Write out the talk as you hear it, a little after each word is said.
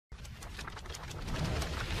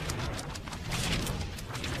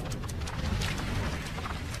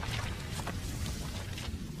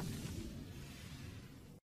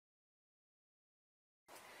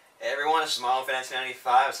everyone, this is Model Fan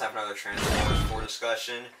 1995. Let's have another Transformers 4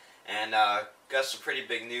 discussion. And got some pretty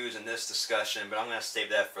big news in this discussion, but I'm going to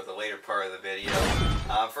save that for the later part of the video.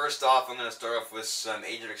 First off, I'm going to start off with some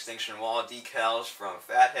Age of Extinction wall decals from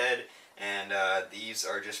Fathead. And these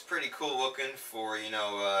are just pretty cool looking for, you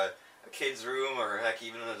know, a kid's room or heck,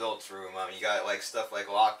 even an adult's room. You got like stuff like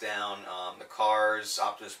Lockdown, the Cars,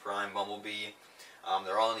 Optimus Prime, Bumblebee.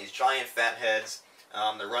 They're all in these giant fat heads.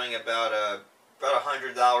 They're running about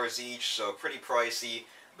 $100 each, so pretty pricey,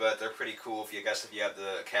 but they're pretty cool if you have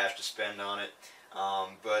the cash to spend on it.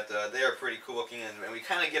 They are pretty cool looking, and we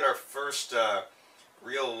kind of get our first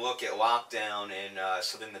real look at Lockdown in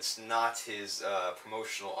something that's not his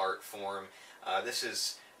promotional art form. This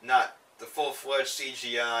is not the full-fledged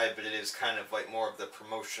CGI, but it is kind of like more of the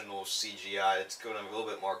promotional CGI. It's going a little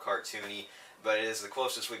bit more cartoony, but it is the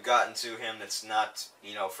closest we've gotten to him that's not,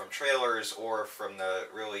 you know, from trailers or from the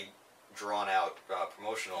really drawn-out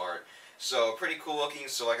promotional art. So pretty cool looking.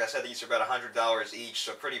 So like I said, these are about $100 each,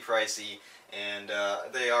 so pretty pricey, and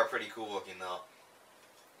they are pretty cool looking though.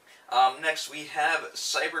 Next we have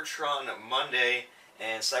Cybertron Monday,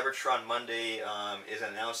 and Cybertron Monday is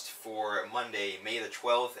announced for Monday, May the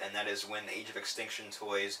 12th, and that is when the Age of Extinction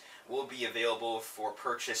toys will be available for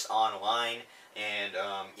purchase online, and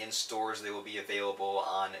in stores they will be available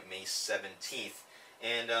on May 17th.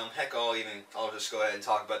 And heck, I'll just go ahead and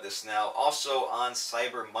talk about this now. Also on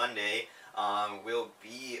Cyber Monday will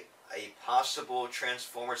be a possible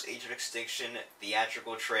Transformers Age of Extinction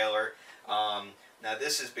theatrical trailer. Now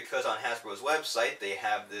this is because on Hasbro's website they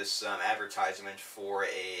have this advertisement for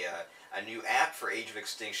a new app for Age of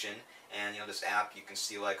Extinction, and you know, this app you can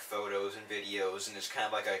see like photos and videos, and it's kind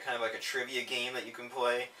of like a trivia game that you can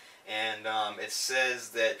play. And it says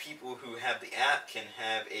that people who have the app can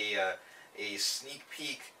have a sneak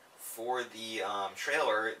peek for the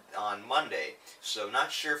trailer on Monday. So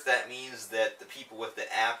not sure if that means that the people with the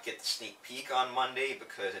app get the sneak peek on Monday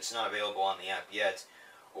because it's not available on the app yet,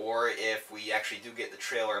 or if we actually do get the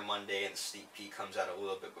trailer on Monday and the sneak peek comes out a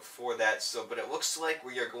little bit before that. So, but it looks like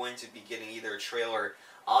we are going to be getting either a trailer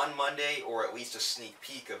on Monday or at least a sneak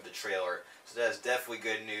peek of the trailer. So that is definitely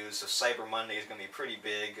good news. So Cyber Monday is going to be pretty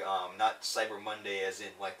big. Not Cyber Monday as in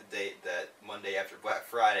like the date that Monday after Black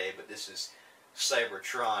Friday, but this is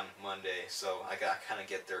Cybertron Monday. So I kind of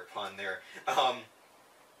get their pun there.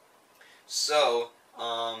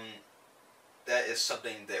 That is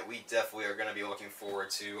something that we definitely are going to be looking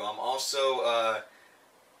forward to. Also,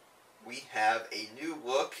 we have a new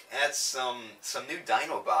look at some new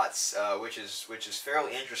Dinobots, which is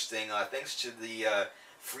fairly interesting. Thanks to the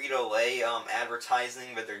Frito-Lay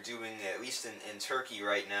advertising that they're doing, at least in Turkey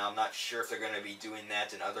right now. I'm not sure if they're going to be doing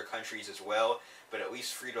that in other countries as well, but at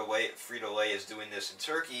least Frito-Lay is doing this in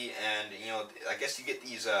Turkey. And you know, I guess you get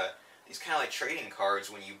these kind of like trading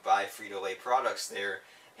cards when you buy Frito-Lay products there.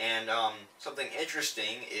 And something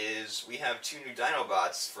interesting is we have two new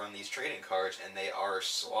Dinobots from these trading cards, and they are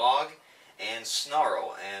Slog and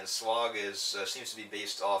Snarl. And Slog is seems to be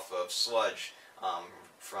based off of Sludge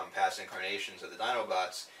from past incarnations of the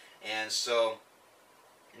Dinobots. And so,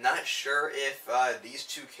 not sure if these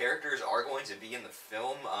two characters are going to be in the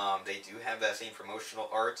film. They do have that same promotional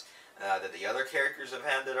art that the other characters have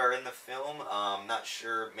had that are in the film. Not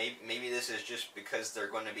sure. Maybe this is just because they're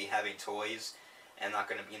going to be having toys and not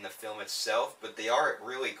going to be in the film itself, but they are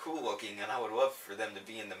really cool looking, and I would love for them to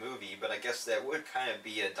be in the movie. But I guess that would kind of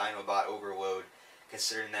be a Dinobot overload,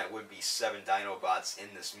 considering that would be 7 Dinobots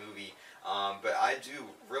in this movie. But I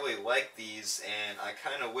do really like these, and I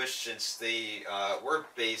kind of wish, since they were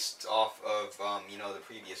based off of you know, the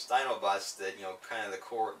previous Dinobots, that, you know, kind of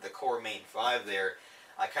the core main 5 there,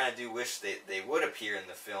 I kind of do wish they would appear in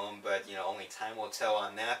the film, but you know, only time will tell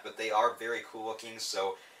on that. But they are very cool looking,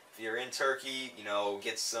 so if you're in Turkey, you know,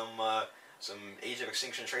 get some Age of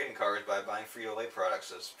Extinction trading cards by buying Frito-Lay products.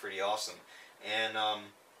 That's pretty awesome. And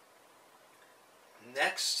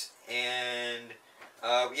next, and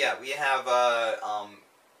yeah, we have a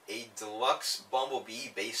deluxe Bumblebee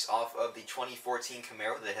based off of the 2014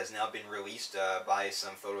 Camaro that has now been released by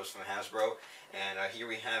some photos from Hasbro. And here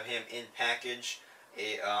we have him in package,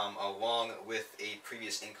 along with a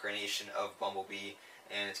previous incarnation of Bumblebee.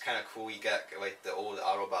 And it's kind of cool. You got like the old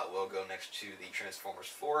Autobot logo next to the Transformers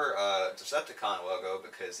 4 Decepticon logo,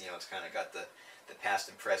 because you know, it's kind of got the past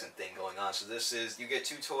and present thing going on. So this is, you get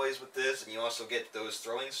 2 toys with this, and you also get those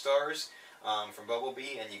throwing stars from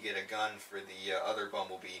Bumblebee, and you get a gun for the other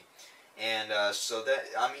Bumblebee. And so that,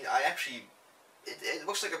 I mean, it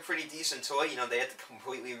looks like a pretty decent toy. You know, they had to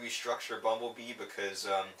completely restructure Bumblebee because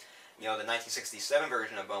you know, the 1967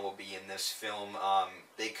 version of Bumblebee in this film,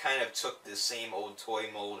 they kind of took the same old toy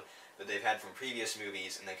mold that they've had from previous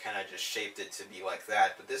movies, and they kind of just shaped it to be like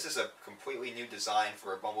that. But this is a completely new design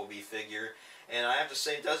for a Bumblebee figure, and I have to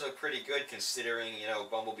say it does look pretty good considering, you know,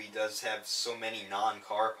 Bumblebee does have so many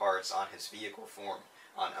non-car parts on his vehicle form,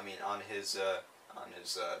 on his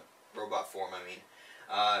robot form.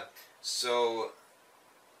 So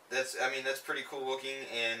that's pretty cool looking.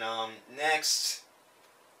 And next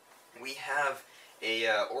we have a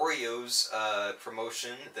Oreos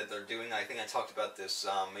promotion that they're doing. I think I talked about this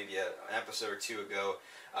maybe an episode or two ago.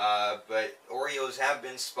 But Oreos have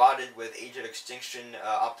been spotted with Age of Extinction,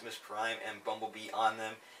 Optimus Prime, and Bumblebee on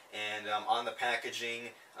them. And on the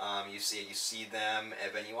packaging, you see them,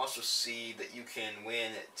 and then you also see that you can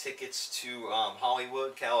win tickets to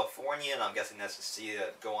Hollywood, California, and I'm guessing that's to see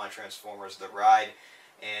go on Transformers: The Ride.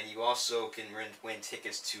 And you also can win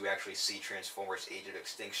tickets to actually see Transformers: Age of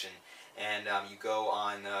Extinction. And you go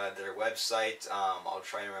on their website. I'll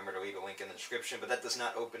try and remember to leave a link in the description, but that does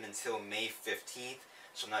not open until May 15th.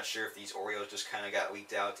 So I'm not sure if these Oreos just kind of got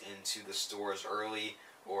leaked out into the stores early,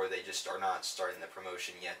 or they just are not starting the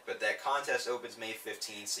promotion yet. But that contest opens May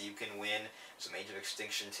 15th, so you can win some Age of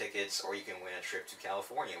Extinction tickets, or you can win a trip to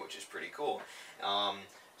California, which is pretty cool.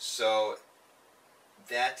 So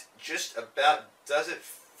that just about does it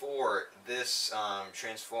for this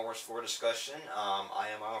Transformers 4 discussion. I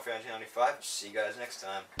am Iron Fan 95. See you guys next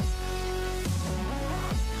time.